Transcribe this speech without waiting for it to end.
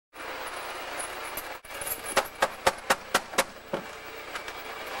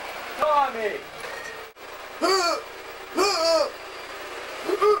Tommy!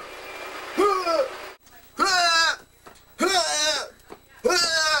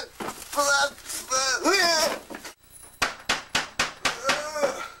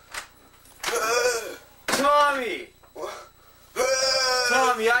 Tommy!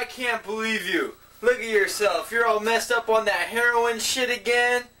 Tommy, I can't believe you. Look at yourself. You're all messed up on that heroin shit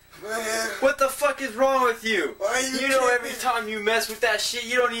again. Man. What the fuck is wrong with you? Why are you know tripping? every time you mess with that shit,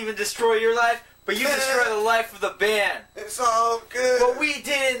 you don't even destroy your life, but you destroy the life of the band. It's all good. What we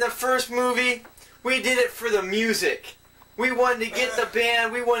did in the first movie, we did it for the music. We wanted to get the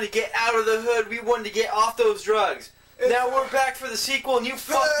band, we wanted to get out of the hood, we wanted to get off those drugs. Now we're back for the sequel and you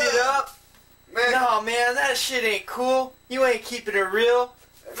fucked it up? Man. No, man, that shit ain't cool. You ain't keeping it real.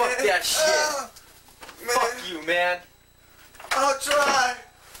 Fuck that shit. Man. Fuck you, man. I'll try.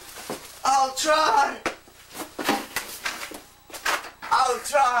 I'll try. I'll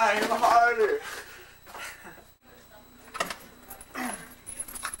try harder.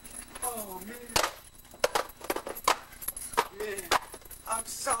 Oh, man. Man, I'm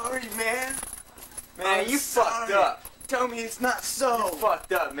sorry, man. Man, you fucked sorry. up. Tell me it's not so. You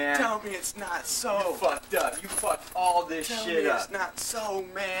fucked up, man. Tell me it's not so. You fucked up. You fucked all this Tell shit me up. it's not so,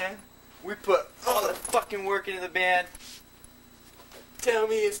 man. We put all the fucking work into the band. Tell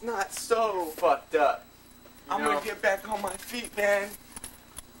me it's not so. Fucked up. I'm gonna get back on my feet, man.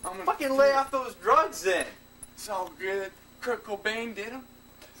 I'm gonna fucking lay off those drugs then. It's all good. Kurt Cobain did him.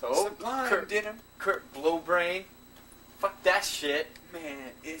 So Sublime did him. Kurt Blowbrain. Fuck that shit. Man,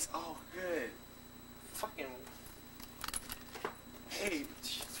 it's all good. Fucking Hey,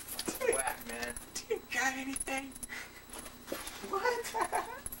 shit's fucking whack, man. do you got anything? What?